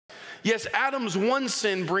Yes, Adam's one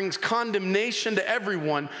sin brings condemnation to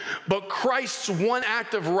everyone, but Christ's one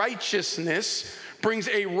act of righteousness brings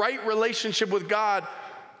a right relationship with God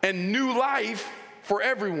and new life for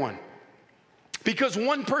everyone. Because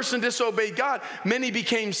one person disobeyed God, many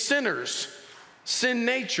became sinners. Sin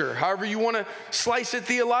nature, however you want to slice it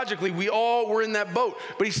theologically, we all were in that boat.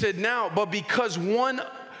 But he said but because one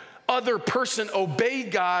other person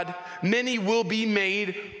obeyed God, many will be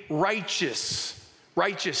made righteous.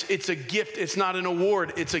 Righteous, it's a gift. It's not an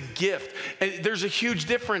award, it's a gift. And there's a huge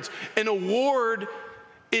difference. An award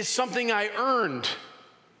is something I earned.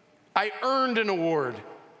 I earned an award.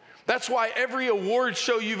 That's why every award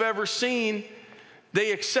show you've ever seen,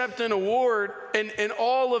 they accept an award, and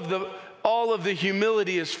all of the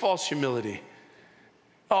humility is false humility.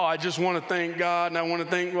 Oh, I just want to thank God, and I want to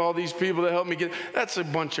thank all these people that helped me get. That's a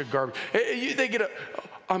bunch of garbage. They get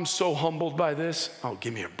I'm so humbled by this. Oh,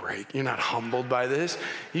 give me a break. You're not humbled by this.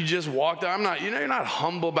 You just walked out. You're not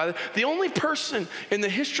humbled by this. The only person in the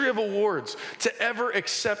history of awards to ever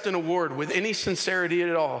accept an award with any sincerity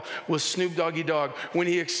at all was Snoop Doggy Dogg when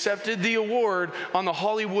he accepted the award on the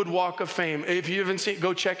Hollywood Walk of Fame. If you haven't seen it,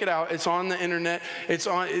 go check it out. It's on the internet. It's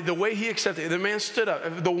on the way he accepted it. The man stood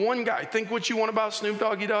up. The one guy, think what you want about Snoop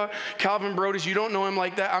Doggy Dogg, Calvin Brodus, you don't know him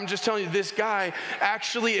like that. I'm just telling you, this guy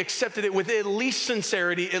actually accepted it with at least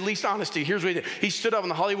sincerity, at least honesty. Here's what he did. He stood up on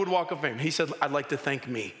the Hollywood Walk of Fame. He said, I'd like to thank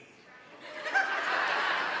me.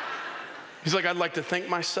 He's like, I'd like to thank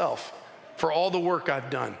myself for all the work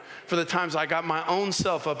I've done, for the times I got my own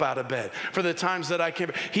self up out of bed, for the times that I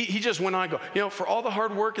came. He just went on and go, for all the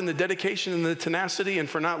hard work and the dedication and the tenacity and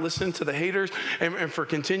for not listening to the haters and for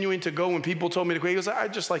continuing to go when people told me to quit. He goes,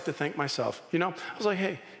 I'd just like to thank myself. I was like,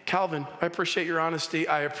 hey, Calvin, I appreciate your honesty.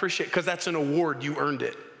 I appreciate, because that's an award. You earned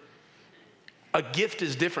it. A gift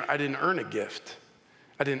is different. I didn't earn a gift.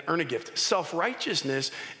 I didn't earn a gift.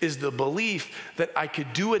 Self-righteousness is the belief that I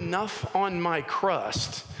could do enough on my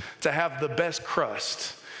crust to have the best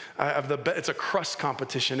crust. It's a crust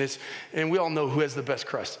competition. And we all know who has the best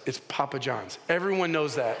crust. It's Papa John's. Everyone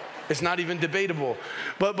knows that. It's not even debatable.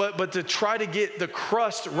 But to try to get the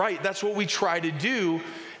crust right, that's what we try to do.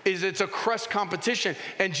 It's a crust competition.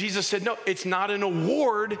 And Jesus said, no, it's not an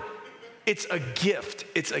award. It's a gift.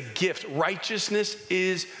 It's a gift. Righteousness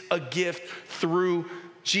is a gift through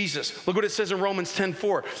Jesus. Look what it says in Romans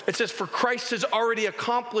 10:4. It says, for Christ has already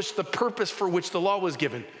accomplished the purpose for which the law was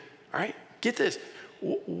given. All right, get this.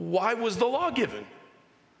 Why was the law given?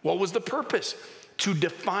 What was the purpose? To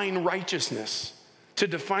define righteousness. To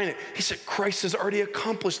define it. He said, Christ has already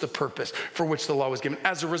accomplished the purpose for which the law was given.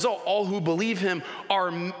 As a result, all who believe him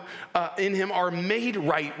in him are made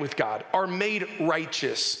right with God, are made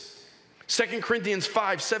righteous. 2 Corinthians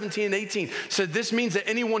 5:17 and 18 said this means that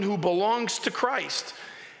anyone who belongs to Christ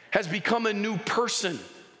has become a new person.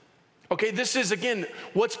 Okay, this is, again,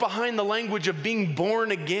 what's behind the language of being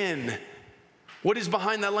born again. What is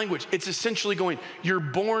behind that language? It's essentially going, you're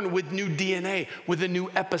born with new DNA, with a new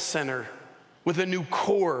epicenter, with a new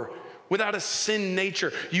core, without a sin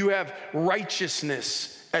nature. You have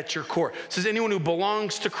righteousness at your core. It says anyone who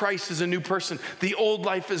belongs to Christ is a new person. The old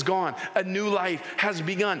life is gone. A new life has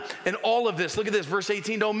begun. And all of this, look at this, verse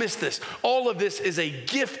 18, don't miss this. All of this is a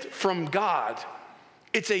gift from God.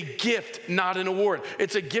 It's a gift, not an award.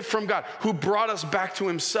 It's a gift from God who brought us back to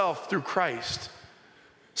himself through Christ.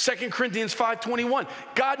 2 Corinthians 5:21,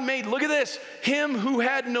 God made, look at this, him who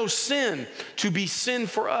had no sin to be sin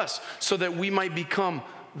for us so that we might become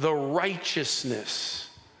the righteousness.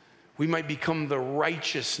 We might become the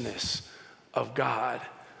righteousness of God.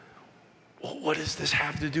 Well, what does this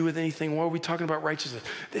have to do with anything? Why are we talking about righteousness?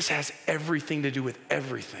 This has everything to do with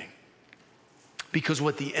everything. Because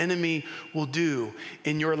what the enemy will do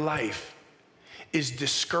in your life is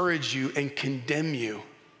discourage you and condemn you.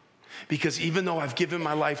 Because even though I've given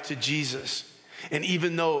my life to Jesus, and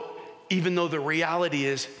even though the reality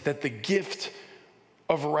is that the gift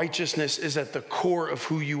of righteousness is at the core of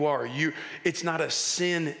who you are. It's not a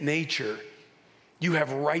sin nature. You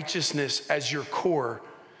have righteousness as your core.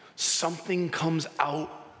 Something comes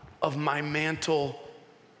out of my mantle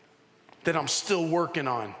that I'm still working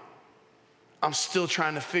on. I'm still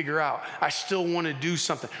trying to figure out. I still want to do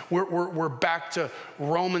something. We're back to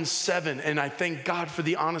Romans 7, and I thank God for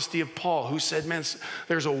the honesty of Paul, who said, man,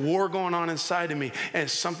 there's a war going on inside of me, and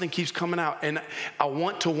something keeps coming out, and I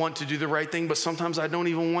want to do the right thing, but sometimes I don't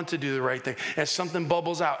even want to do the right thing, and something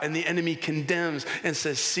bubbles out, and the enemy condemns and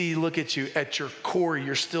says, see, look at you. At your core,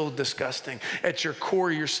 you're still disgusting. At your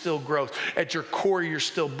core, you're still gross. At your core, you're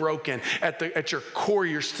still broken. At your core,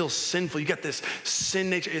 you're still sinful. You got this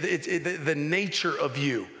sin nature. The nature of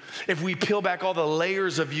you. If we peel back all the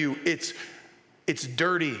layers of you, it's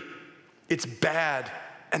dirty, It's bad,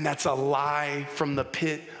 and that's a lie from the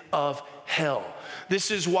pit of hell. This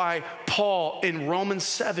is why Paul in Romans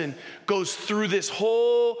 7 goes through this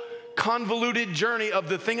whole convoluted journey of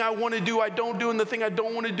the thing I want to do, I don't do, and the thing I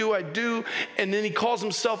don't want to do, I do. And then he calls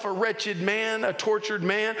himself a wretched man, a tortured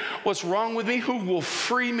man. What's wrong with me? Who will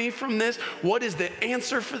free me from this? What is the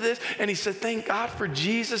answer for this? And he said, thank God for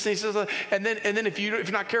Jesus. And he says, and then if you're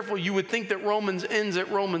not careful, you would think that Romans ends at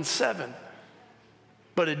Romans 7.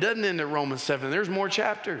 But it doesn't end at Romans 7. There's more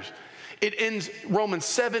chapters. It ends, Romans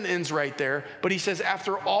 7 ends right there. But he says,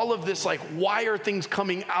 after all of this, like, why are things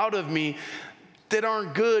coming out of me that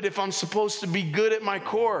aren't good if I'm supposed to be good at my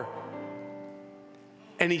core?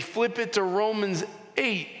 And he flip it to Romans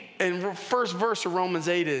 8, and first verse of Romans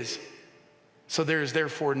 8 is, so there is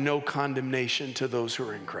therefore no condemnation to those who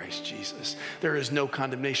are in Christ Jesus. There is no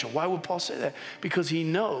condemnation. Why would Paul say that? Because he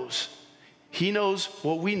knows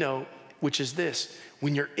what we know, which is this: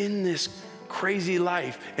 when you're in this crazy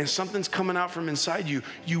life and something's coming out from inside you,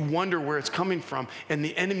 you wonder where it's coming from, and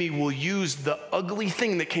the enemy will use the ugly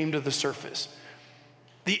thing that came to the surface,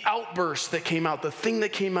 the outburst that came out, the thing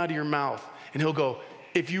that came out of your mouth. And he'll go,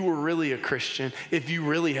 if you were really a Christian, if you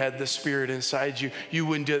really had the Spirit inside you, you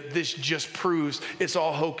wouldn't do it. This just proves it's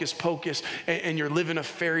all hocus pocus, and you're living a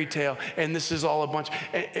fairy tale, and this is all a bunch,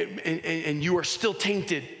 and you are still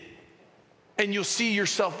tainted, and you'll see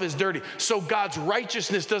yourself as dirty. So God's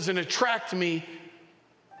righteousness doesn't attract me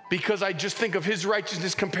because I just think of his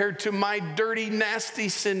righteousness compared to my dirty, nasty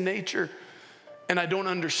sin nature. And I don't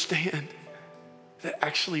understand that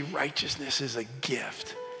actually righteousness is a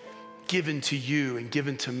gift given to you and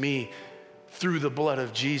given to me through the blood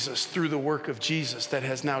of Jesus, through the work of Jesus that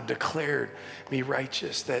has now declared me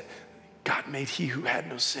righteous, that God made he who had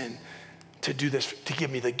no sin to do this, to give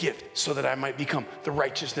me the gift so that I might become the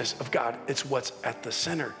righteousness of God. It's what's at the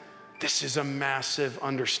center. This is a massive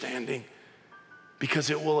understanding because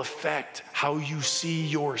it will affect how you see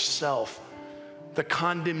yourself. The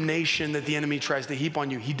condemnation that the enemy tries to heap on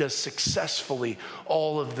you, he does successfully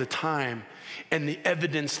all of the time. And the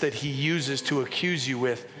evidence that he uses to accuse you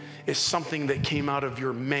with is something that came out of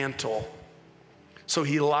your mantle. So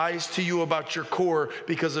he lies to you about your core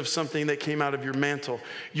because of something that came out of your mantle.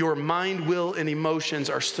 Your mind, will, and emotions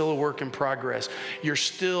are still a work in progress. You're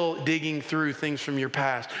still digging through things from your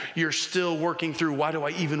past. You're still working through, why do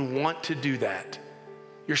I even want to do that?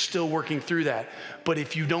 You're still working through that. But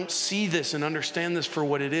if you don't see this and understand this for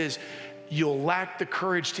what it is, you'll lack the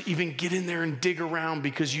courage to even get in there and dig around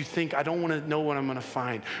because you think, I don't want to know what I'm going to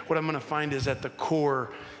find. What I'm going to find is at the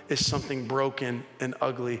core is something broken and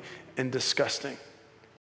ugly and disgusting.